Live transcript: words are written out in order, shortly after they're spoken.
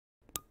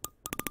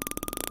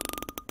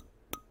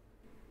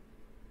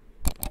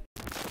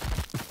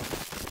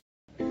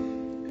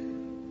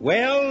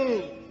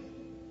Well,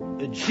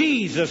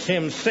 Jesus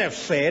himself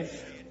said,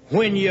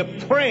 when you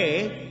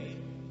pray,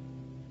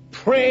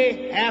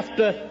 pray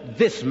after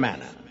this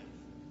manner.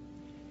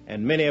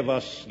 And many of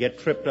us get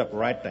tripped up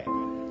right there.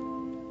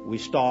 We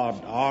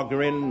start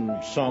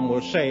arguing. Some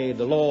will say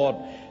the Lord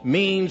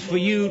means for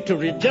you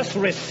to just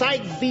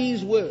recite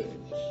these words.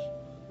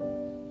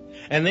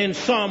 And then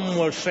some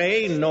will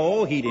say,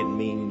 no, he didn't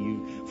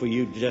mean for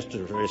you just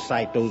to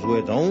recite those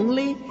words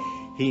only.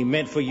 He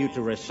meant for you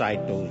to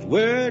recite those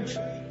words.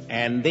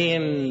 And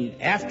then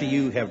after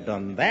you have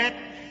done that,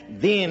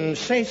 then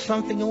say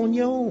something on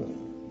your own.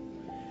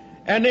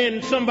 And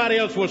then somebody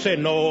else will say,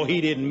 no, he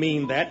didn't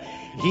mean that.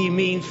 He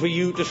means for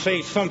you to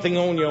say something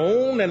on your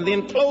own and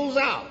then close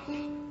out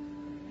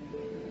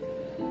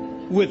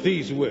with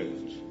these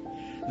words.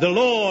 The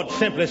Lord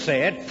simply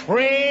said,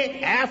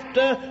 pray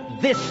after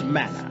this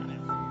manner.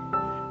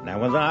 Now,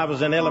 when I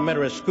was in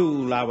elementary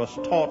school, I was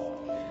taught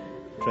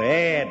to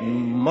add,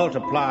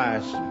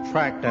 multiply,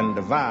 subtract, and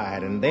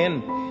divide. And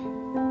then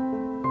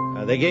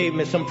they gave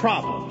me some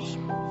problems.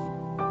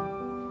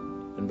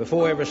 And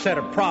before every set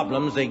of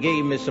problems, they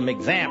gave me some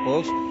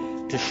examples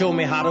to show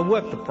me how to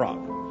work the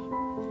problem.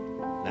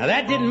 Now,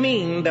 that didn't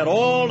mean that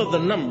all of the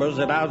numbers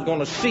that I was going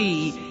to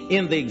see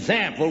in the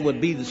example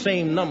would be the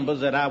same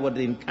numbers that I would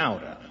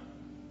encounter.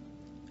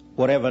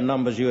 Whatever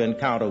numbers you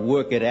encounter,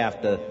 work it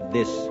after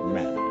this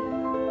manner.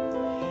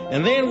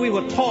 And then we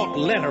were taught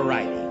letter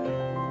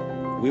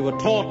writing. We were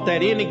taught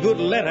that any good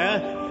letter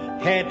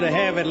had to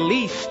have at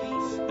least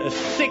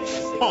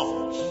 6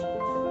 parts.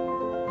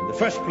 In the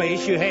first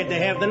place, you had to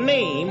have the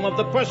name of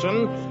the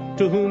person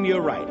to whom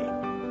you're writing.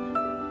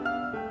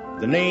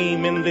 The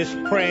name in this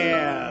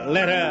prayer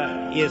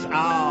letter is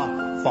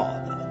Our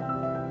Father.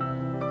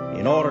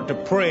 In order to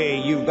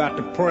pray, you've got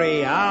to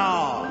pray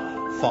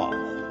Our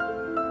Father.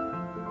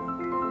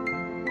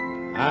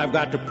 I've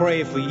got to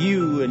pray for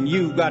you, and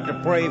you've got to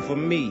pray for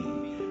me.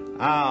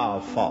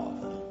 Our Father.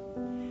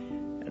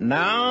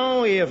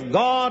 Now, if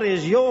God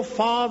is your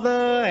Father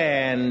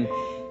and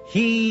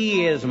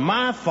He is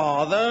my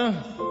Father,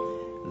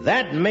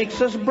 that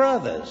makes us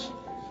brothers.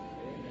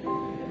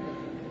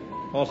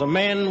 Because a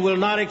man will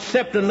not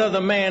accept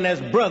another man as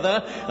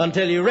brother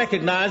until he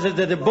recognizes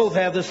that they both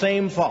have the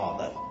same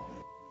Father.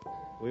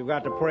 We've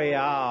got to pray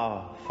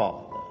Our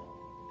Father.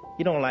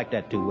 You don't like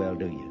that too well,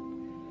 do you?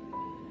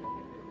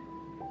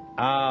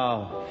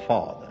 Our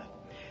Father.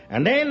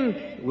 And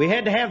then we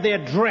had to have the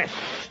address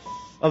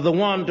of the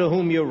one to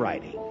whom you're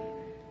writing,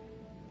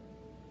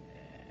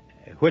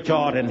 which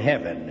art in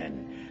heaven.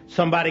 And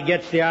somebody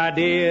gets the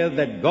idea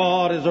that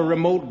God is a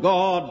remote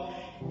God.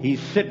 He's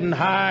sitting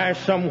high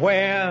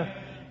somewhere,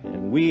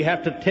 and we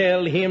have to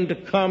tell him to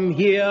come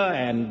here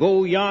and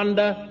go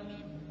yonder.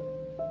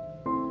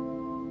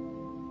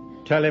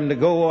 Tell him to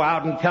go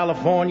out in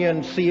California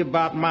and see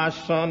about my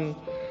son.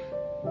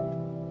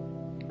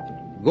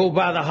 Go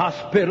by the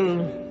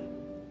hospital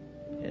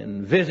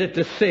and visit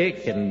the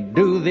sick and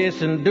do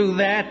this and do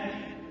that.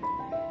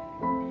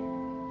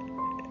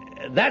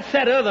 That's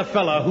that other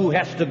fella who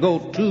has to go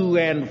to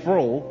and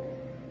fro.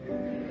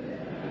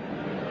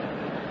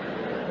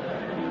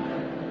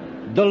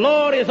 The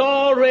Lord is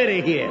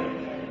already here.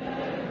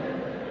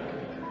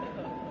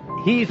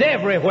 He's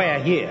everywhere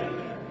here.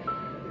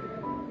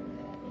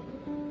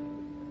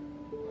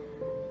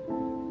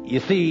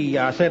 You see,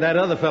 I said that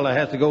other fella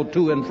has to go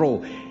to and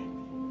fro.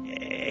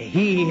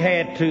 He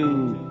had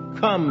to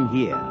come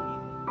here.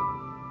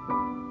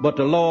 But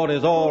the Lord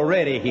is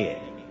already here.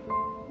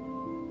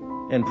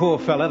 And poor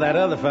fella, that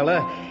other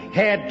fella,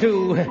 had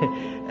to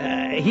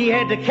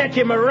catch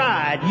him a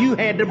ride. You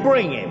had to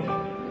bring him.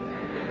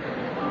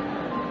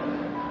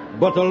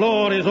 But the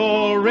Lord is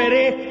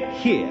already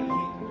here.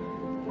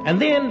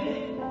 And then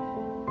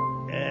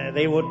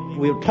we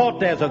were taught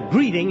there's a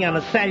greeting and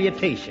a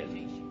salutation.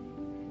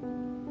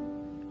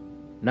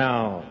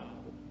 Now,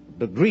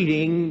 the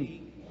greeting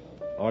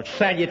or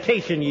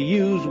salutation you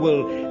use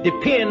will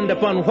depend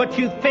upon what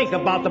you think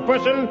about the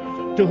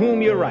person to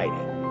whom you're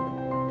writing.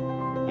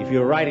 If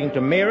you're writing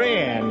to Mary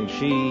and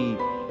she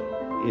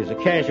is a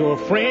casual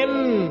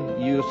friend,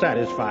 you're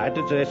satisfied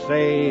to just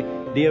say,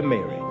 Dear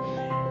Mary.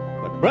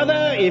 But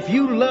brother, if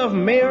you love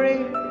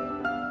Mary,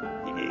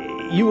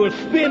 you will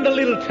spend a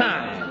little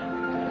time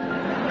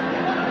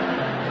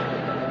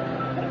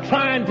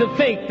trying to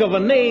think of a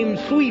name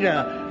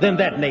sweeter than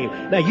that name.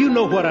 Now, you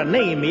know what a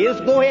name is.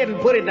 Go ahead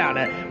and put it down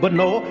there. But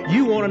no,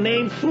 you want a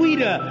name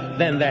sweeter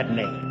than that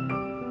name.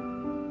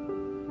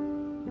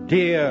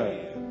 Dear,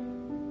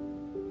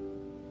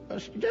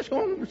 just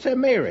going to say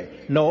Mary.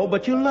 No,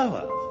 but you love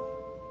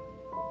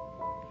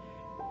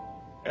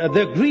her.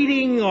 The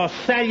greeting or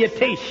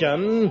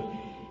salutation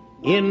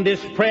in this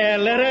prayer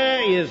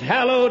letter is,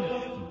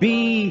 Hallowed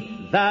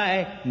be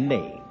thy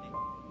name.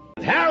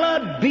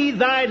 Hallowed be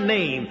thy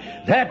name.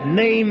 That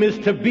name is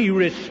to be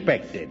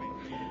respected.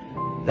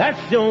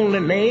 That's the only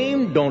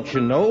name, don't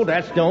you know?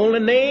 That's the only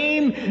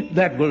name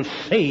that will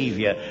save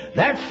you.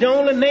 That's the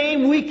only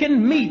name we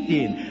can meet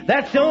in.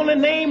 That's the only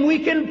name we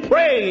can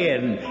pray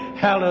in.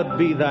 Hallowed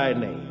be thy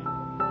name.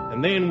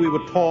 And then we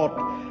were taught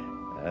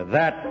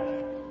that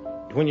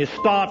when you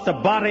start the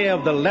body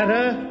of the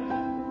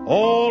letter,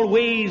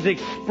 always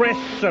express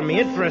some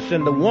interest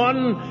in the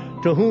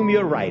one to whom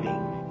you're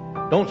writing.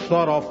 Don't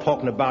start off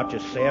talking about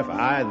yourself,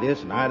 I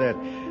this and I that.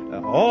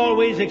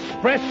 Always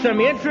express some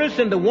interest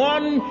in the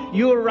one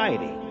you're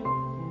writing.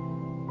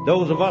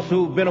 Those of us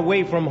who've been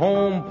away from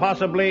home,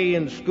 possibly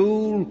in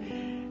school,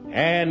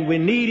 and we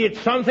needed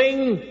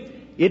something,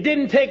 it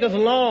didn't take us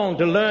long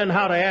to learn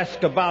how to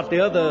ask about the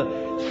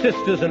other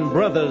sisters and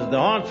brothers, the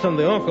aunts and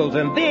the uncles,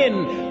 and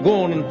then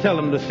go on and tell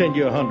them to send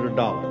you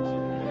 $100.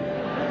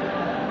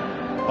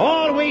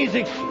 Always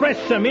express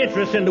some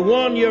interest in the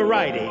one you're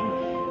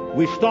writing.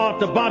 We start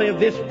the body of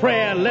this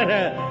prayer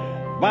letter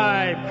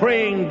by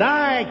praying,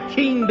 Thy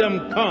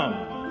kingdom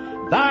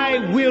come,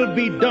 Thy will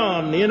be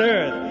done in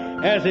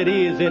earth as it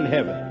is in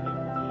heaven.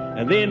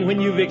 And then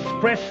when you've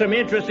expressed some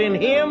interest in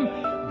Him,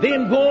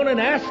 then go on and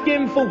ask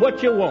Him for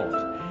what you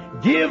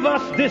want. Give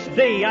us this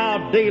day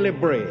our daily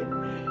bread,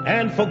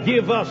 and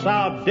forgive us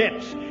our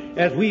debts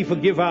as we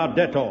forgive our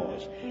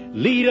debtors.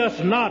 Lead us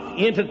not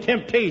into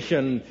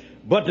temptation,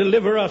 but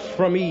deliver us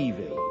from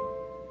evil.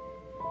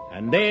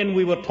 And then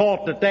we were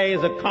taught that there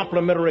is a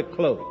complimentary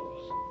close.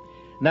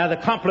 Now, the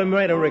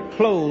complimentary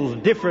close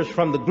differs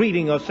from the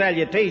greeting or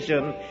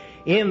salutation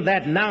in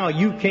that now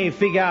you can't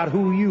figure out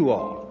who you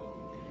are.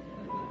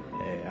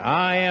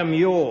 I am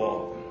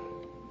your.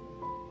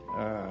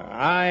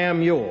 I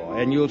am your.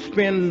 And you'll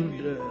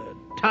spend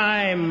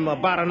time,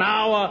 about an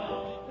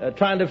hour,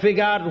 trying to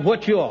figure out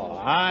what you are.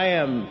 I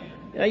am.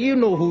 Now, you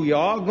know who you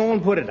are. Go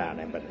and put it down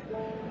there. But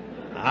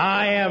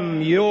I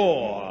am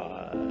your.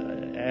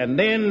 And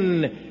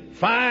then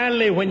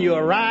finally, when you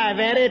arrive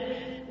at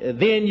it,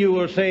 then you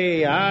will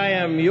say, I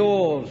am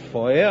yours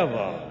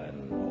forever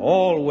and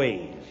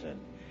always.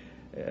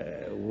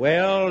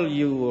 Well,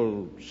 you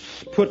will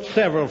put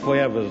several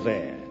forevers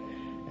there.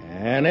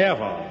 And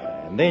ever.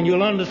 And then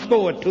you'll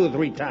underscore it 2 or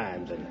 3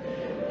 times and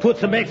put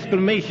some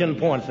exclamation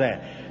points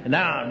there.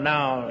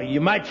 Now, you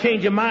might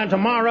change your mind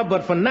tomorrow,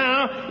 but for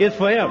now, it's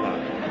forever.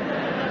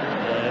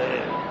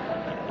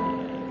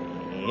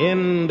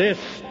 In this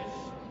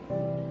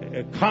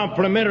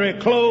complimentary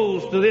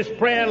close to this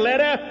prayer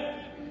letter,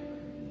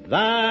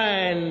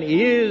 Thine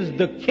is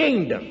the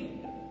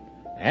kingdom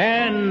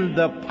and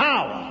the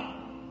power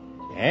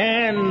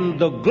and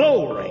the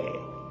glory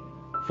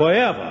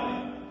forever.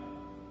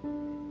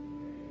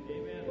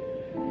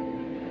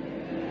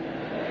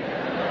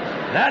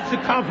 That's the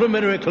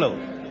complimentary close.